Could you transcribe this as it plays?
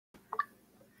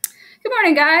Good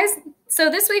morning, guys. So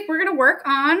this week we're going to work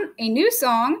on a new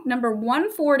song, number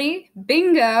 140,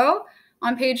 Bingo,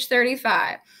 on page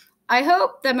 35. I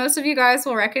hope that most of you guys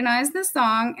will recognize this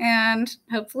song, and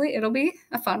hopefully it'll be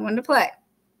a fun one to play.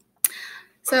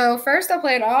 So first I'll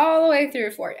play it all the way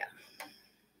through for you.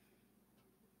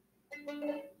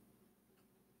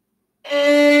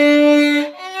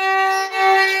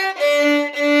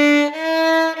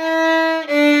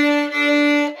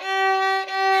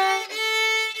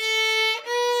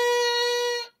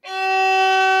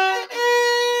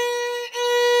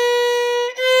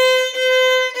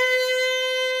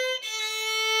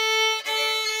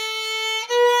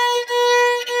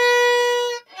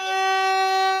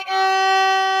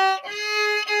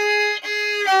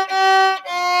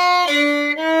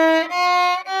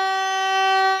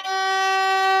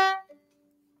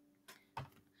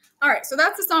 All right, so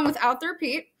that's the song without the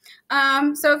repeat.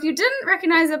 So if you didn't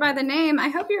recognize it by the name, I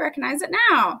hope you recognize it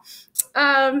now.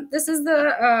 This is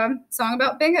the song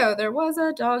about Bingo. There was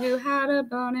a dog who had a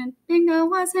bone, and Bingo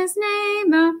was his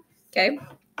name. Okay.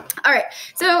 All right,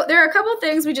 so there are a couple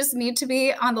things we just need to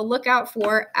be on the lookout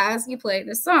for as you play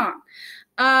this song.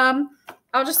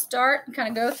 I'll just start and kind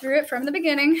of go through it from the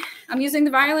beginning. I'm using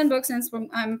the violin book since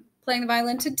I'm playing the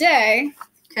violin today.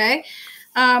 Okay.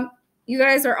 You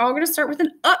guys are all going to start with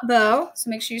an up bow, so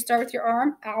make sure you start with your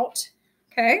arm out,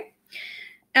 okay?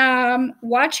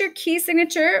 Watch your key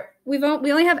signature. We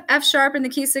only have F sharp in the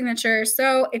key signature,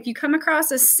 so if you come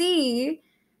across a C,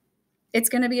 it's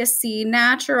going to be a C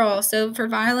natural. So for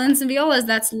violins and violas,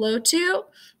 that's low 2,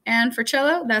 and for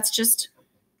cello, that's just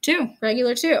 2,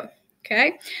 regular 2,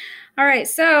 okay? All right,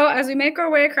 so as we make our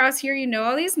way across here, you know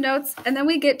all these notes, and then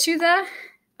we get to the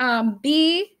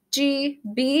B, G,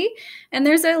 B, and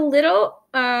there's a little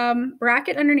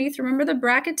bracket underneath. Remember, the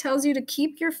bracket tells you to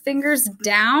keep your fingers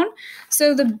down.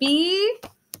 So the B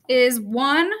is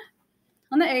 1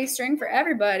 on the A string for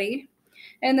everybody,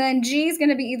 and then G is going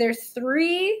to be either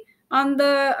 3 on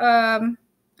the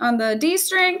D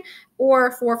string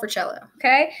or 4 for cello,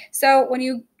 okay? So when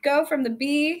you go from the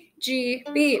B, G,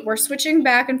 B, we're switching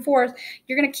back and forth.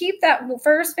 You're going to keep that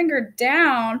first finger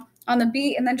down on the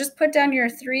B, and then just put down your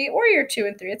 3 or your 2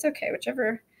 and 3. It's okay,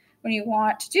 whichever one you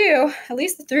want to do, at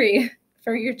least the 3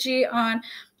 for your G on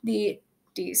the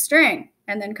D string,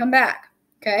 and then come back,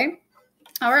 okay?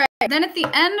 All right, then at the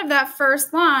end of that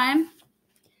first line,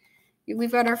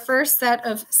 we've got our first set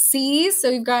of C's. So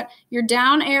you've got your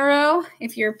down arrow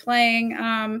if you're playing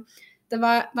the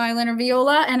violin or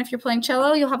viola, and if you're playing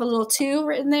cello, you'll have a little 2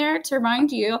 written there to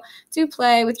remind you to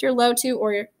play with your low 2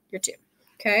 or your 2.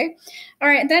 Okay. All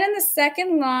right. Then in the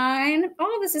second line,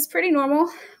 this is pretty normal.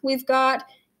 We've got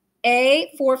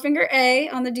A, 4-finger A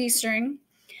on the D string.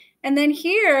 And then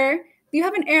here, you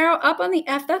have an arrow up on the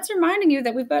F. That's reminding you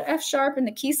that we've got F sharp in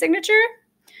the key signature.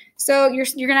 So you're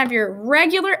going to have your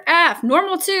regular F,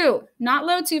 normal 2, not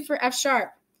low 2 for F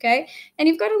sharp. Okay. And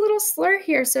you've got a little slur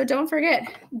here. So don't forget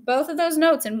both of those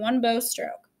notes in one bow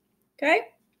stroke. Okay.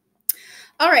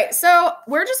 All right, so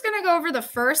we're just going to go over the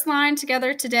first line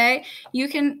together today. You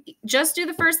can just do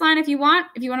the first line if you want.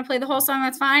 If you want to play the whole song,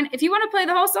 that's fine. If you want to play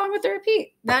the whole song with the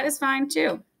repeat, that is fine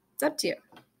too. It's up to you.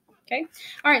 Okay.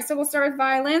 All right, so we'll start with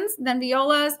violins, then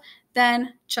violas,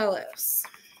 then cellos.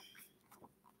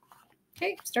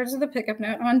 Okay, starts with a pickup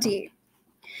note on D.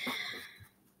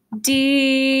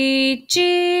 D,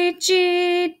 G,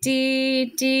 G, D,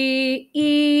 D,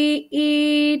 E,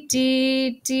 E,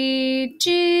 D, D,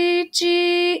 G,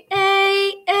 G,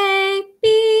 A, B,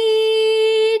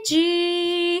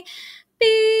 G,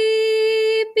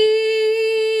 B,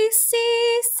 B,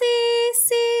 C, C, C.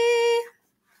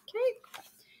 Okay.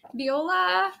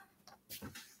 Viola.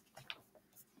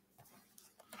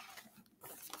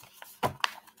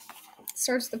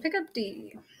 Starts the pickup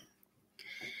D.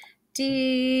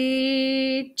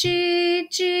 D, G,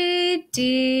 G,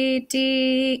 D,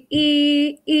 D,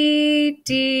 E, E,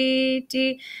 D,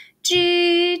 D,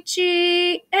 G,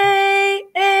 G,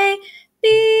 A,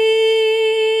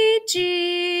 B,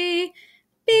 G,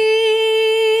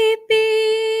 B,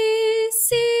 B,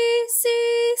 C,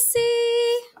 C,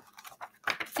 C.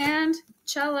 And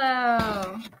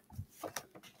cello.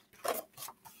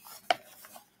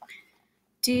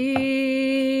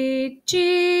 D,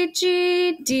 G,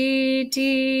 G, D,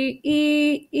 D,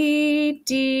 E, E,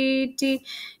 D, D,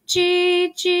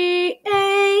 G, G,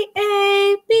 A,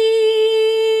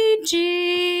 B,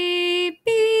 G,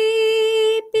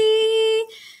 B, B,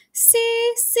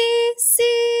 C, C,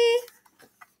 C.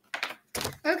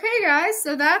 Okay, guys,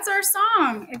 so that's our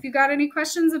song. If you got any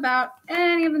questions about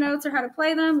any of the notes or how to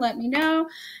play them, let me know.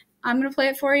 I'm going to play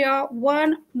it for y'all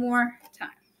one more